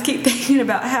 But I just keep thinking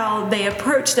about how they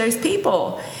approach those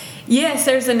people. Yes,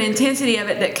 there's an intensity of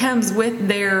it that comes with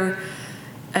their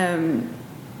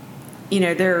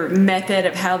their method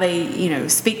of how they,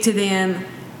 speak to them.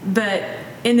 But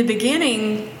in the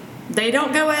beginning, they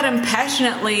don't go at them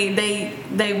passionately.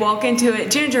 They walk into it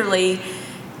gingerly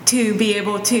to be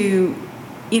able to,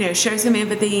 show some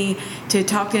empathy, to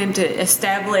talk to them, to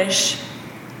establish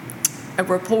a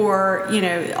rapport,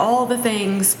 all the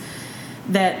things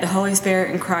that the Holy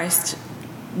Spirit and Christ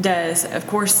does. Of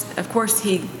course,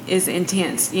 He is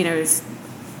intense.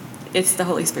 It's the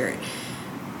Holy Spirit.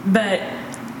 But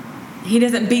He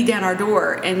doesn't beat down our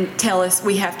door and tell us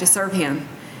we have to serve Him.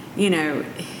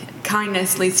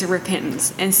 Kindness leads to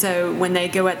repentance. And so when they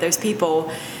go at those people,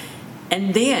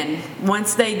 and then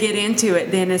once they get into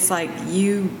it, then it's like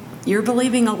you're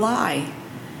believing a lie.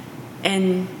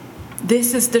 And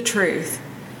this is the truth,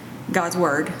 God's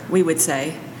word, we would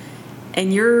say.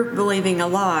 And you're believing a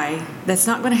lie that's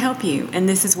not going to help you. And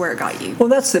this is where it got you. Well,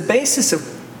 that's the basis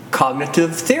of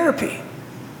cognitive therapy.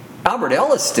 Albert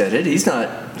Ellis did it. He's not,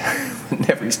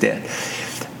 he's dead,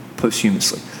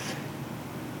 posthumously.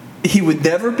 He would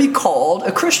never be called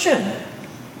a Christian.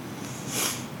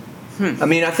 I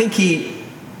mean, I think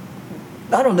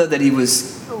I don't know that he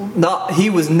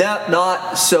was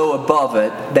not so above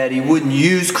it that he wouldn't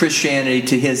use Christianity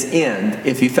to his end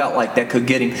if he felt like that could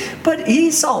get him. But he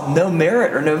saw no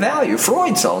merit or no value.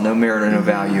 Freud saw no merit or no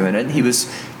value in it. He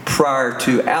was prior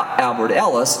to Albert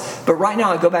Ellis. But right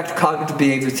now I go back to cognitive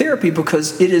behavior therapy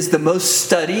because it is the most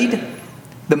studied,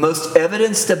 the most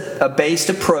evidence-based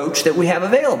approach that we have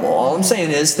available. All I'm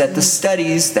saying is that the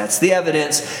studies, that's the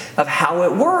evidence of how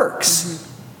it works.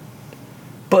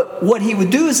 But what he would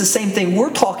do is the same thing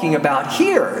we're talking about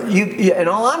here. And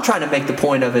all I'm trying to make the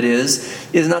point of it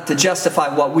is not to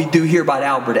justify what we do here by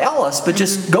Albert Ellis, but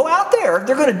just go out there.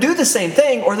 They're going to do the same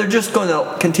thing, or they're just going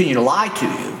to continue to lie to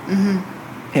you.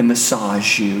 And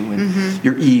massage you and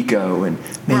your ego and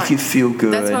make you feel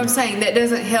good. That's what I'm saying. That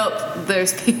doesn't help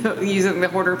those people using the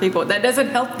hoarder people. That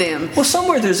doesn't help them. Well,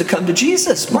 somewhere there's a come to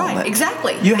Jesus moment. Right,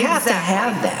 exactly. You have to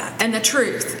have that. And the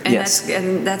truth.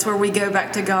 And that's where we go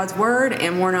back to God's word,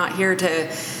 and we're not here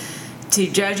to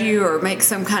judge you or make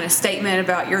some kind of statement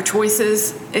about your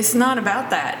choices. It's not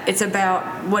about that. It's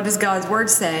about what does God's word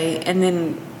say, and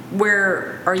then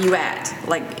where are you at,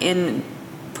 like in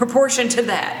proportion to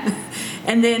that.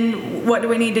 And then what do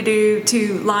we need to do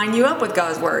to line you up with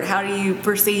God's word? How do you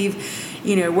perceive,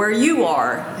 where you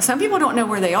are? Some people don't know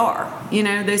where they are.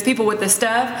 Those people with the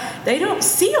stuff, they don't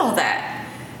see all that.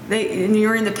 And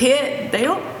you're in the pit.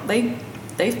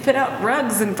 They've put out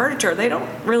rugs and furniture. They don't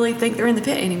really think they're in the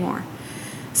pit anymore.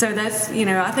 So that's,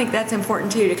 I think that's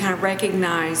important too, to kind of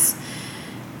recognize,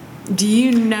 do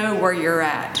you know where you're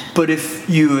at? But if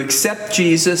you accept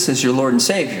Jesus as your Lord and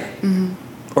Savior,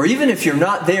 or even if you're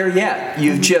not there yet,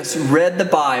 you've just read the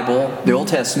Bible, the Old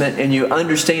Testament, and you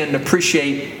understand and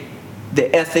appreciate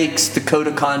the ethics, the code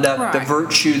of conduct, the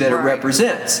virtue that it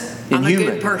represents in I'm human.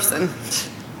 a good person.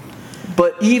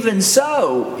 But even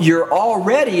so, you're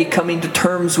already coming to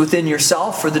terms within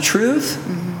yourself for the truth.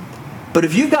 But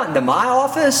if you've gotten to my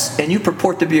office and you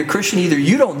purport to be a Christian, either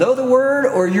you don't know the word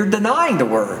or you're denying the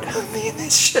word. I mean,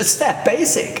 it's just that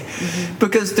basic.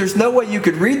 Because there's no way you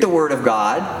could read the Word of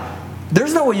God.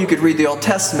 There's no way you could read the Old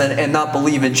Testament and not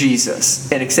believe in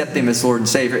Jesus and accept Him as Lord and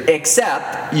Savior,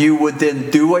 except you would then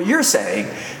do what you're saying,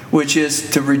 which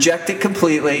is to reject it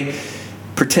completely,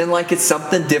 pretend like it's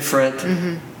something different.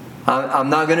 I'm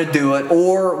not going to do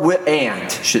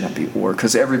it, should not be or,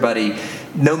 because everybody,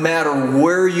 no matter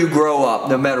where you grow up,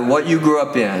 no matter what you grew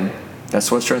up in,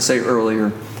 that's what I was trying to say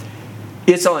earlier,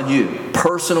 it's on you.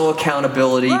 Personal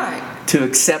accountability to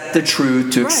accept the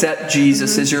truth, to accept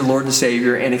Jesus as your Lord and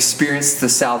Savior, and experience the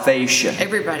salvation.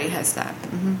 Everybody has that.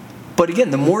 But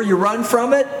again, the more you run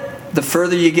from it, the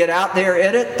further you get out there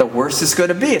in it, the worse it's going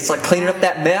to be. It's like cleaning up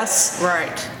that mess.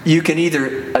 Right. You can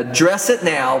either address it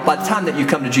now. By the time that you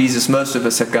come to Jesus, most of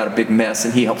us have got a big mess,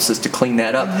 and He helps us to clean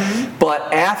that up.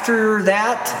 But after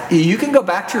that, you can go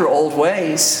back to your old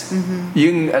ways.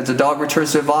 You can, as a dog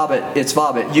returns to its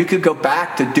vomit, you could go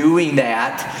back to doing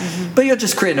that, but you'll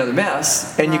just create another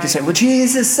mess. And you can say, well,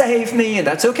 Jesus saved me, and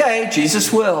that's okay.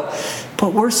 Jesus will.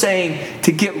 But we're saying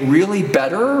to get really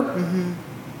better,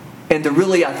 and to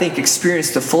really, I think,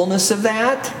 experience the fullness of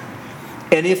that.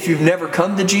 And if you've never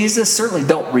come to Jesus, certainly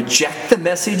don't reject the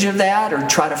message of that or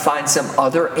try to find some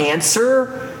other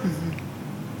answer.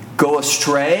 Go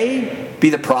astray, be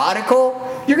the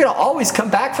prodigal. You're going to always come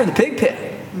back from the pig pit.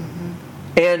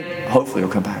 And hopefully you'll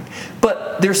come back.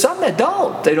 But there's some that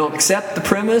don't. They don't accept the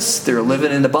premise. They're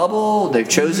living in the bubble. They've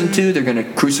chosen to. They're going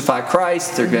to crucify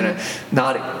Christ. They're going to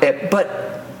not... But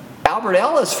Albert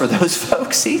Ellis, for those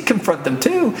folks, he'd confront them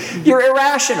too. You're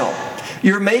irrational.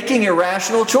 You're making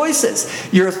irrational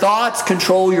choices. Your thoughts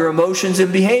control your emotions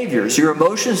and behaviors. Your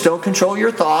emotions don't control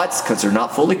your thoughts because they're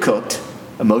not fully cooked.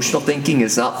 Emotional thinking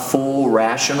is not full,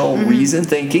 rational, reasoned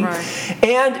thinking. Right.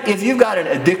 And if you've got an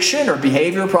addiction or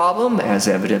behavior problem, as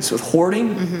evidenced with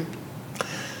hoarding,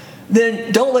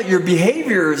 then don't let your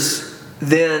behaviors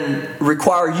then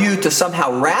require you to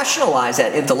somehow rationalize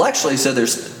that intellectually so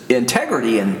there's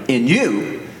integrity in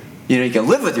you. You know, you can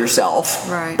live with yourself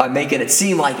by making it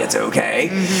seem like it's okay.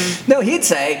 No, he'd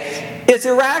say, it's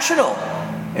irrational.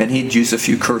 And he'd use a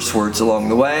few curse words along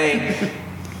the way.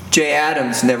 Jay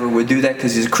Adams never would do that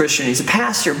because he's a Christian, he's a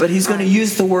pastor, but he's going to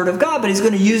use the Word of God, but he's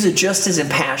going to use it just as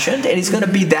impassioned, and he's going to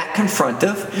be that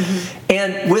confrontive.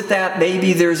 And with that,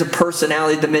 maybe there's a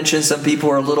personality dimension. Some people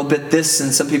are a little bit this,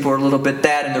 and some people are a little bit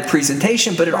that in their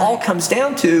presentation, but it all comes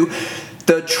down to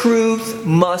the truth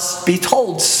must be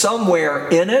told somewhere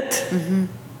in it,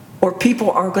 or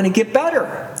people aren't going to get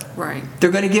better. Right.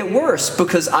 They're going to get worse,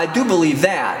 because I do believe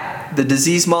that. The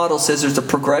disease model says there's a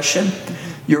progression.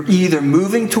 You're either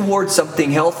moving towards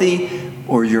something healthy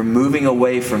or you're moving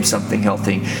away from something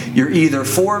healthy. You're either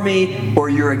for me or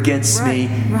you're against me.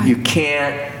 Right. You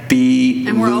can't be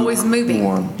And we're always moving,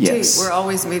 yes. too. We're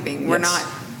always moving. We're not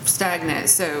stagnant.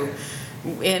 So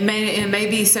it may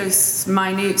be so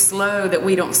minute, slow that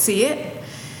we don't see it,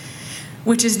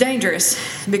 which is dangerous,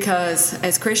 because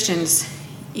as Christians,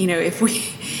 you know, if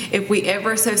we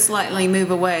ever so slightly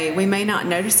move away, we may not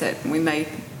notice it. We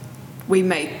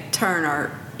may turn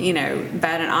our,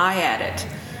 bat an eye at it,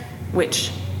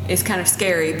 which is kind of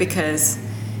scary because,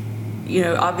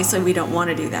 obviously we don't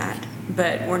want to do that,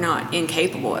 but we're not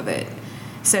incapable of it.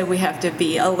 So we have to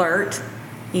be alert.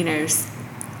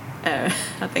 I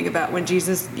think about when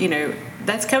Jesus,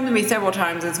 that's come to me several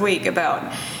times this week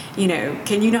about,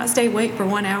 can you not stay awake for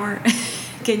 1 hour?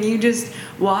 Can you just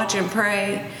watch and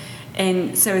pray?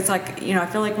 And so it's like, I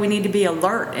feel like we need to be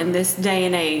alert in this day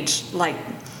and age. Like,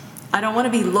 I don't want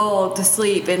to be lulled to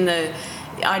sleep in the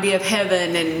idea of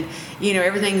heaven and,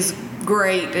 everything's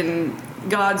great and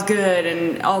God's good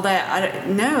and all that.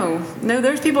 No,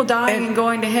 there's people dying and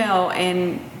going to hell,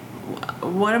 and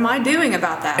what am I doing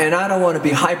about that? And I don't want to be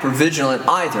hypervigilant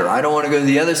either. I don't want to go to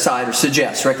the other side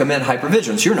or recommend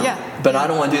hypervigilance. You're not. But I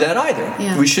don't want to do that either.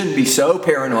 Yeah. We shouldn't be so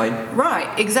paranoid.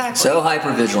 Right, exactly. So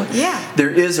hypervigilant. Yeah. There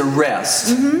is a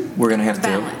rest. We're going to have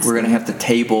balance. We're going to have to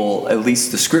table at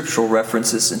least the scriptural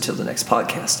references until the next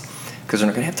podcast, because we're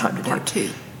not going to have time today.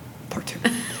 Part two.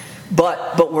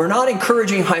 But we're not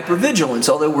encouraging hypervigilance,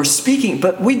 although we're speaking,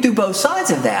 but we do both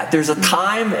sides of that. There's a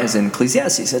time, as in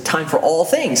Ecclesiastes, a time for all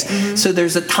things. So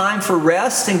there's a time for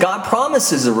rest, and God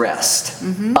promises a rest,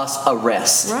 us a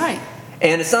rest. Right.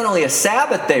 And it's not only a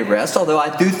Sabbath day rest, although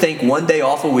I do think 1 day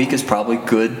off a week is probably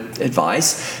good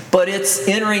advice, but it's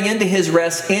entering into His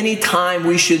rest any time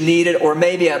we should need it, or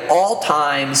maybe at all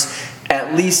times,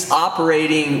 at least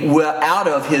operating out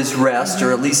of His rest,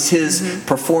 or at least His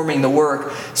performing the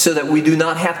work, so that we do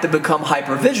not have to become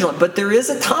hypervigilant. But there is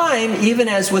a time, even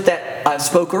as with that I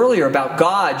spoke earlier about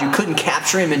God, you couldn't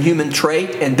capture Him in human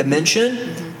trait and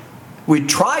dimension. We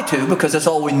try to, because that's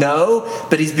all we know,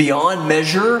 but He's beyond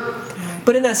measure.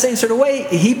 But in that same sort of way,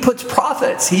 He puts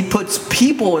prophets, He puts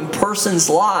people in people's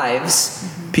lives,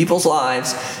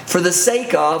 for the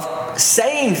sake of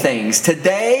saying things.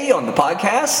 Today on the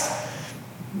podcast,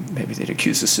 maybe they'd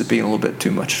accuse us of being a little bit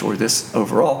too much toward this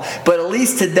overall, but at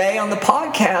least today on the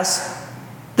podcast,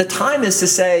 The time is to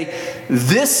say,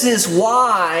 this is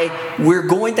why we're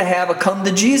going to have a come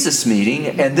to Jesus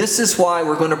meeting, and this is why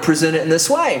we're going to present it in this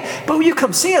way. But when you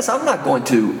come see us, I'm not going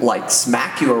to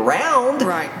smack you around.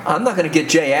 Right. I'm not going to get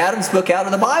Jay Adams' book out or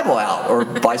the Bible out, or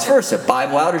vice versa,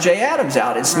 Bible out or Jay Adams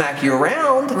out, and smack you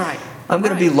around. Right. I'm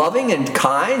going to be loving and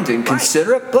kind and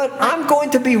considerate, but I'm going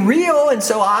to be real, and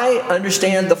so I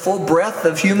understand the full breadth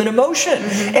of human emotion.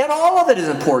 And all of it is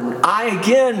important. I,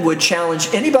 again, would challenge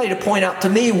anybody to point out to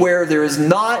me where there is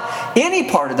not any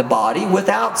part of the body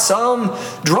without some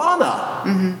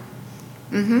drama.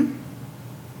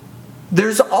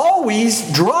 There's always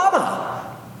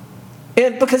drama.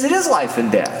 And because it is life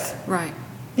and death. Right.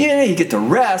 You get to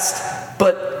rest,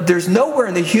 but there's nowhere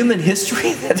in the human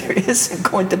history that there isn't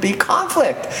going to be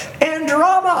conflict and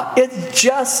drama. It's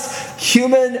just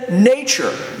human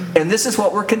nature. And this is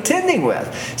what we're contending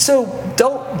with. So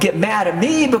don't get mad at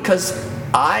me because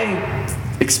I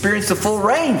experience the full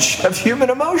range of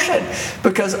human emotion,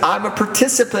 because I'm a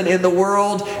participant in the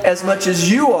world as much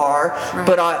as you are,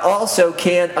 but I also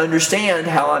can understand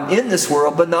how I'm in this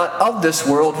world but not of this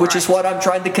world, which is what I'm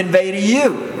trying to convey to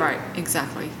you. Right,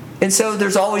 exactly. And so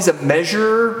there's always a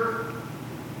measure.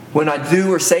 When I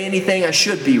do or say anything, I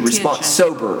should be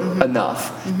sober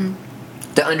enough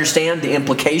to understand the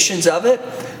implications of it.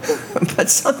 But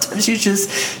sometimes you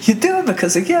do it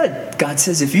because, again, God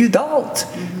says, if you don't,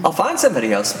 I'll find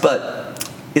somebody else. But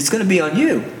it's going to be on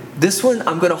you. This one,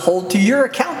 I'm going to hold to your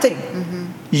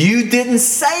accounting. You didn't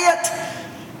say it.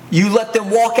 You let them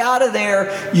walk out of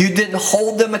there. You didn't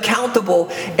hold them accountable.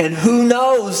 And who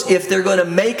knows if they're going to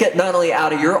make it not only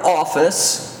out of your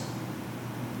office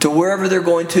to wherever they're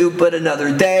going to, but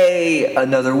another day,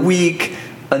 another week,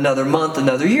 another month,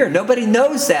 another year. Nobody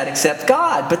knows that except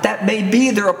God. But that may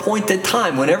be their appointed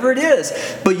time, whenever it is.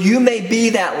 But you may be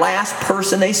that last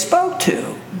person they spoke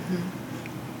to.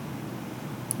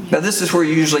 Now, this is where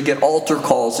you usually get altar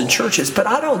calls in churches, but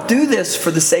I don't do this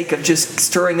for the sake of just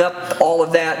stirring up all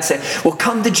of that and say, well,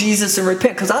 come to Jesus and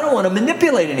repent, because I don't want to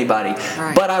manipulate anybody.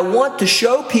 Right. But I want to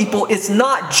show people it's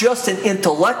not just an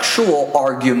intellectual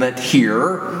argument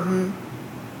here.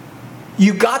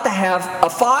 You've got to have a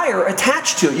fire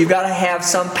attached to it. You've got to have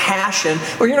some passion,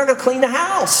 or you're not going to clean the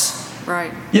house.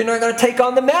 Right. You're not going to take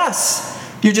on the mess.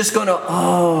 You're just going to,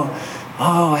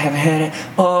 I haven't had it.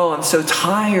 Oh, I'm so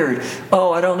tired.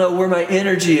 Oh, I don't know where my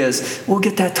energy is. We'll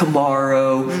get that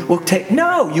tomorrow.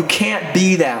 No, you can't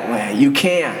be that way. You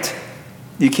can't.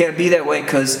 You can't be that way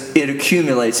because it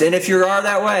accumulates. And if you are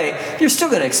that way, you're still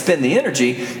going to expend the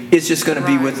energy. It's just going to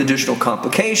be with additional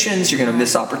complications. You're going to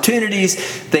miss opportunities.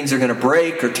 Things are going to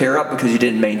break or tear up because you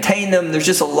didn't maintain them. There's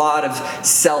just a lot of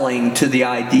selling to the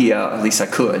idea, at least I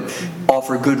could,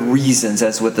 offer good reasons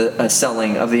as with a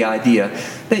selling of the idea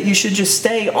that you should just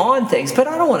stay on things. But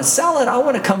I don't want to sell it. I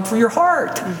want to come from your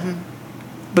heart.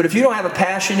 But if you don't have a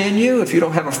passion in you, if you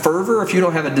don't have a fervor, if you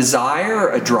don't have a desire,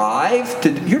 a drive,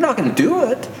 you're not going to do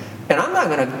it. And I'm not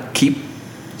going to keep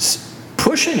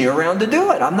pushing you around to do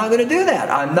it. I'm not going to do that.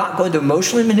 I'm not going to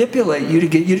emotionally manipulate you to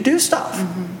get you to do stuff.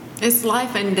 It's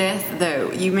life and death,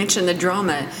 though. You mentioned the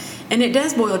drama, and it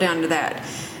does boil down to that,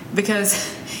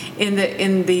 because in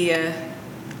the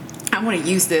I want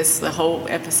to use this the whole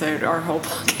episode, our whole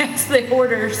podcast, the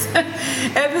Hoarders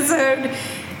episode.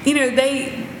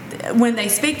 When they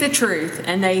speak the truth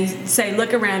and they say,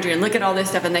 look around you and look at all this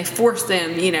stuff, and they force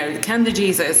them, to come to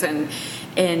Jesus,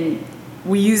 and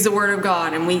we use the Word of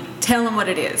God and we tell them what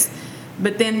it is.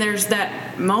 But then there's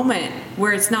that moment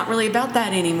where it's not really about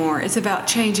that anymore. It's about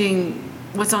changing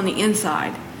what's on the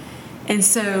inside. And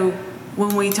so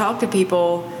when we talk to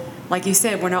people, like you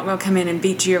said, we're not going to come in and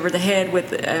beat you over the head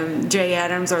with Jay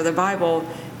Adams or the Bible.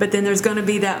 But then there's going to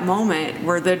be that moment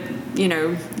where the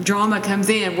drama comes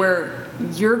in, where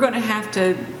you're going to have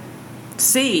to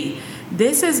see,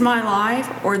 this is my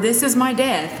life or this is my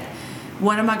death.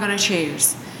 What am I going to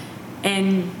choose?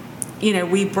 And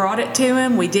we brought it to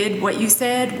him. We did what you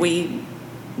said. We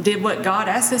did what God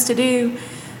asked us to do.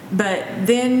 But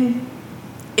then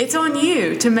it's on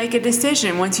you to make a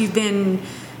decision once you've been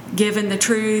given the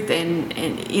truth and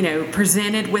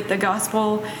presented with the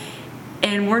gospel.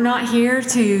 And we're not here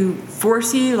to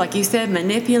force you, like you said,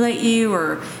 manipulate you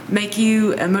or make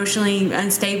you emotionally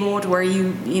unstable to where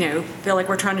you feel like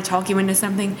we're trying to talk you into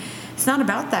something. It's not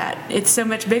about that. It's so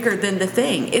much bigger than the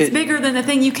thing. It's bigger than the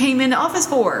thing you came into office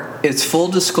for. It's full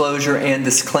disclosure and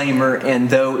disclaimer,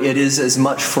 and though it is as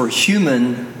much for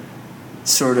human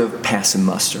sort of passing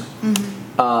muster.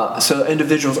 So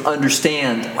individuals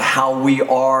understand how we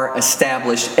are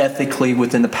established ethically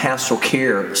within the pastoral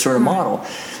care sort of model.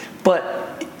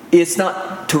 But it's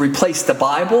not to replace the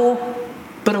Bible,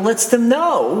 but it lets them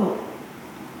know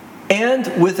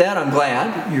And with that, I'm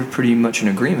glad you're pretty much in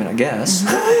agreement, I guess.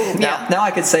 Now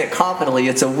I can say it confidently.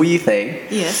 It's a we thing.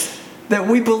 Yes. That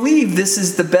we believe this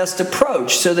is the best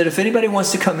approach, so that if anybody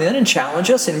wants to come in and challenge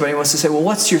us, anybody wants to say, well,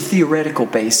 what's your theoretical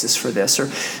basis for this? Or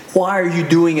why are you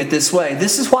doing it this way?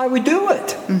 This is why we do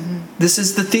it. This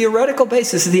is the theoretical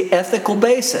basis, the ethical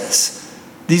basis.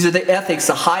 These are the ethics,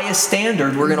 the highest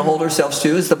standard we're going to hold ourselves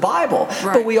to is the Bible.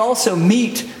 Right. But we also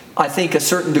meet, I think, a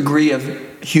certain degree of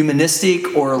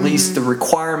humanistic, or at least the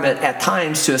requirement at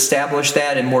times to establish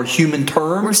that in more human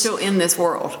terms. We're still in this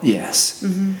world. Yes.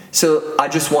 So I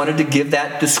just wanted to give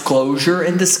that disclosure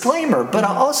and disclaimer. But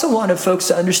I also wanted folks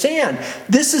to understand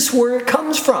this is where it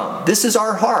comes from. This is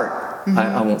our heart.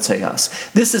 I won't say us.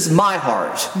 This is my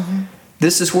heart.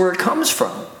 This is where it comes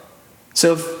from.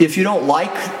 So if you don't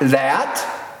like that,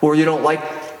 or you don't like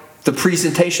the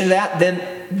presentation of that,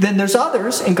 then there's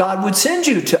others, and God would send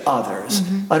you to others.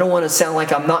 I don't want to sound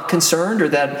like I'm not concerned, or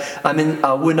that I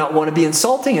would not want to be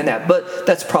insulting in that, but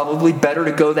that's probably better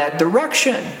to go that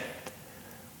direction.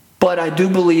 But I do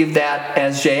believe that,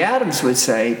 as Jay Adams would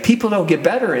say, people don't get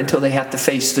better until they have to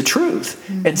face the truth.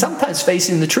 And sometimes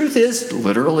facing the truth is,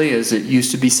 literally, as it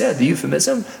used to be said, the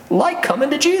euphemism, like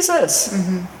coming to Jesus.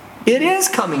 It is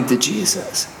coming to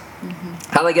Jesus.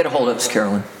 How do I get a hold of us,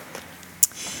 Carolyn?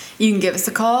 You can give us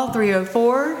a call,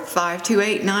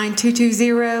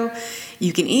 304-528-9220.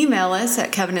 You can email us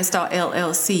at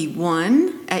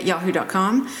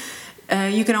covenants.llc1@yahoo.com.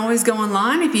 You can always go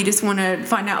online if you just want to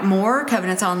find out more,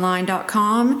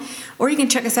 covenantsonline.com. Or you can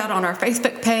check us out on our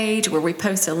Facebook page, where we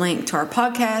post a link to our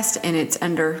podcast, and it's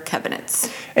under Covenants.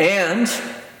 And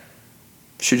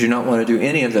should you not want to do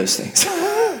any of those things,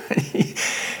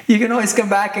 you can always come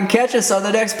back and catch us on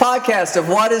the next podcast of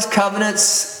What is Covenants,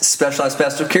 Specialized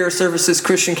Pastoral Care Services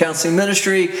Christian Counseling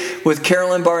Ministry, with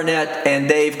Carolyn Barnett and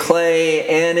Dave Clay.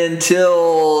 And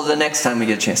until the next time we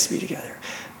get a chance to be together,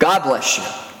 God bless you.